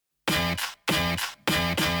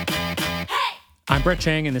I'm Brett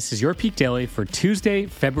Chang, and this is your Peak Daily for Tuesday,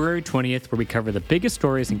 February 20th, where we cover the biggest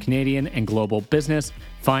stories in Canadian and global business,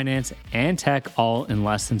 finance, and tech, all in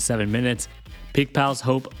less than 7 minutes. Peak Pals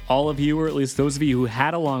hope all of you, or at least those of you who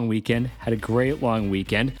had a long weekend, had a great long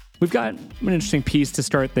weekend. We've got an interesting piece to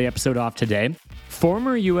start the episode off today.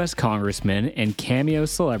 Former U.S. Congressman and Cameo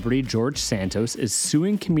celebrity George Santos is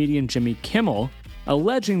suing comedian Jimmy Kimmel,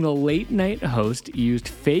 alleging the late-night host used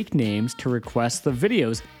fake names to request the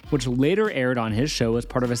videos, which later aired on his show as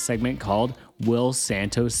part of a segment called Will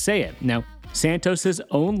Santos Say It? Now, Santos'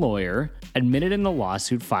 own lawyer admitted in the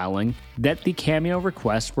lawsuit filing that the Cameo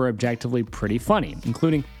requests were objectively pretty funny,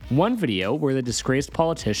 including one video where the disgraced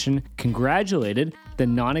politician congratulated the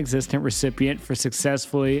non-existent recipient for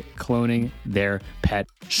successfully cloning their pet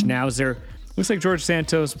schnauzer. Looks like George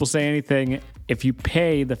Santos will say anything if you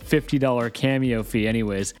pay the $50 Cameo fee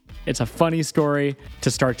anyways. It's a funny story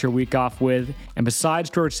to start your week off with. And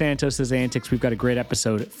besides George Santos' antics, we've got a great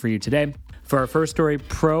episode for you today. For our first story,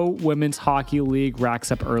 Pro Women's Hockey League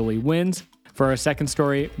racks up early wins. For our second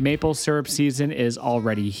story, maple syrup season is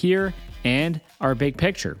already here. And our big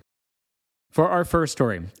picture. For our first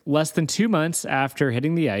story, less than 2 months after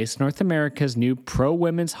hitting the ice, North America's new Pro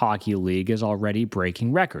Women's Hockey League is already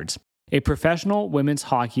breaking records. A professional women's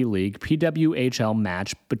hockey league PWHL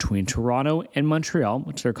match between Toronto and Montreal,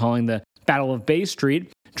 which they're calling the Battle of Bay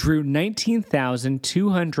Street, drew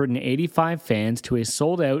 19,285 fans to a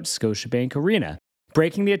sold-out Scotiabank Arena,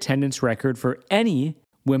 breaking the attendance record for any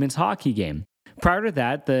women's hockey game. Prior to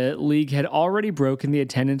that, the league had already broken the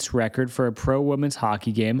attendance record for a pro women's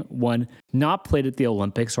hockey game, one not played at the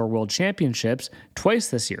Olympics or World Championships, twice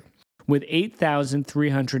this year, with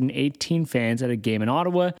 8,318 fans at a game in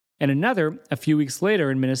Ottawa, and another a few weeks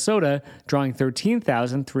later in Minnesota, drawing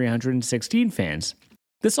 13,316 fans.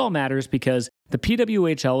 This all matters because the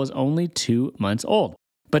PWHL is only 2 months old,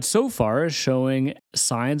 but so far is showing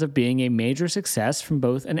signs of being a major success from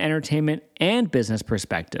both an entertainment and business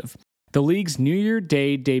perspective. The league's New Year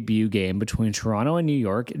Day debut game between Toronto and New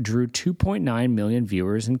York drew 2.9 million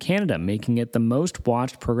viewers in Canada, making it the most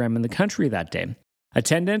watched program in the country that day.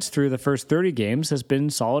 Attendance through the first 30 games has been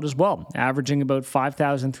solid as well, averaging about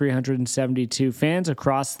 5,372 fans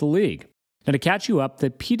across the league. Now, to catch you up, the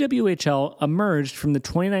PWHL emerged from the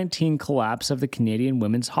 2019 collapse of the Canadian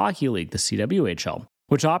Women's Hockey League, the CWHL,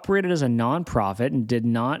 which operated as a non-profit and did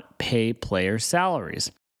not pay player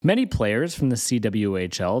salaries. Many players from the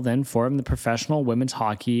CWHL then formed the Professional Women's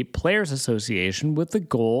Hockey Players Association with the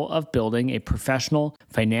goal of building a professional,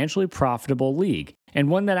 financially profitable league, and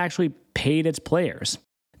one that actually paid its players.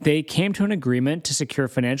 They came to an agreement to secure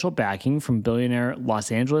financial backing from billionaire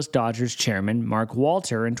Los Angeles Dodgers chairman Mark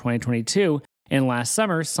Walter in 2022, and last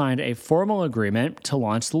summer signed a formal agreement to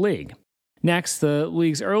launch the league. Next, the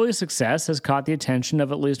league's early success has caught the attention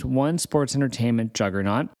of at least one sports entertainment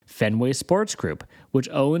juggernaut, Fenway Sports Group, which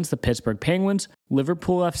owns the Pittsburgh Penguins,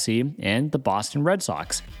 Liverpool FC, and the Boston Red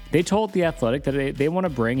Sox. They told The Athletic that they want to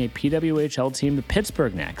bring a PWHL team to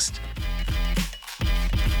Pittsburgh next.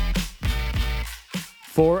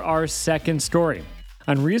 For our second story,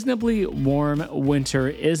 unreasonably warm winter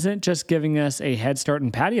isn't just giving us a head start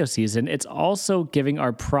in patio season, it's also giving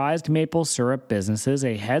our prized maple syrup businesses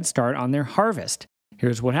a head start on their harvest.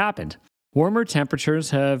 Here's what happened. Warmer temperatures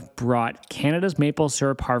have brought Canada's maple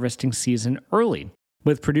syrup harvesting season early,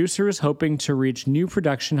 with producers hoping to reach new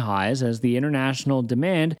production highs as the international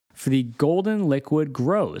demand for the golden liquid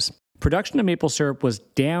grows. Production of maple syrup was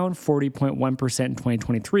down 40.1% in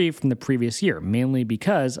 2023 from the previous year, mainly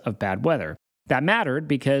because of bad weather. That mattered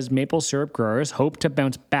because maple syrup growers hope to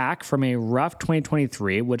bounce back from a rough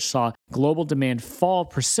 2023, which saw global demand fall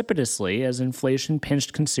precipitously as inflation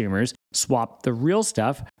pinched consumers swap the real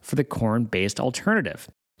stuff for the corn-based alternative.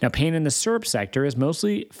 Now, pain in the syrup sector is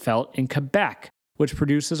mostly felt in Quebec, which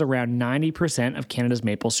produces around 90% of Canada's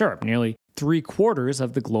maple syrup, nearly 3/4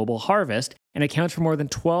 of the global harvest, and accounts for more than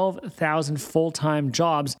 12,000 full-time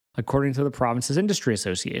jobs, according to the province's industry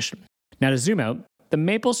association. Now, to zoom out, the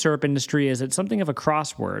maple syrup industry is at something of a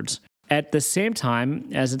crossroads. At the same time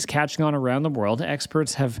as it's catching on around the world,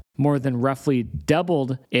 experts have more than roughly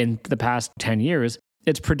doubled in the past 10 years.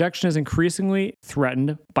 Its production is increasingly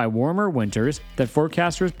threatened by warmer winters that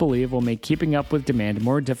forecasters believe will make keeping up with demand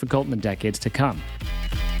more difficult in the decades to come.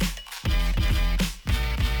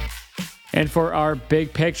 And for our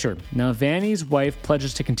big picture, Navalny's wife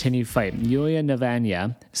pledges to continue fight. Yulia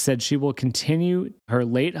Navalnaya said she will continue her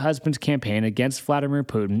late husband's campaign against Vladimir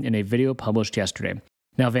Putin in a video published yesterday.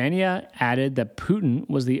 Navalnaya added that Putin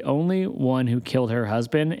was the only one who killed her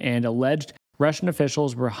husband and alleged Russian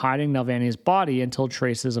officials were hiding Navalny's body until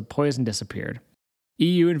traces of poison disappeared.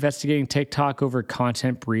 EU investigating TikTok over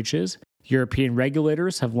content breaches. European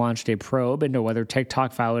regulators have launched a probe into whether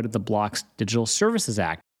TikTok violated the bloc's Digital Services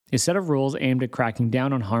Act, a set of rules aimed at cracking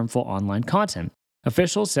down on harmful online content.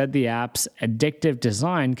 Officials said the app's addictive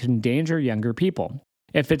design could endanger younger people.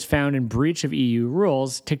 If it's found in breach of EU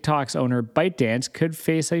rules, TikTok's owner ByteDance could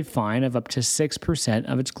face a fine of up to 6%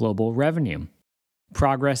 of its global revenue.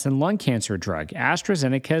 Progress in lung cancer drug.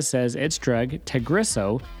 AstraZeneca says its drug,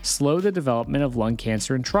 Tagrisso, slowed the development of lung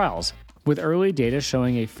cancer in trials, with early data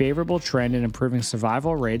showing a favorable trend in improving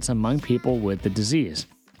survival rates among people with the disease.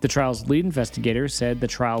 The trial's lead investigator said the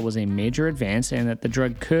trial was a major advance and that the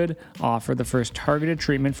drug could offer the first targeted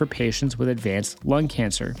treatment for patients with advanced lung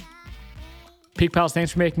cancer. Peak Pals,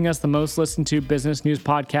 thanks for making us the most listened to business news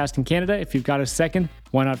podcast in Canada. If you've got a second,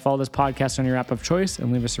 why not follow this podcast on your app of choice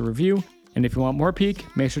and leave us a review? And if you want more Peak,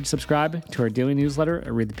 make sure to subscribe to our daily newsletter at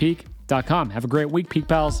readthepeak.com. Have a great week, Peak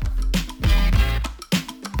Pals.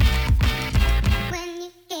 When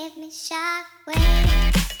you give me shockwave.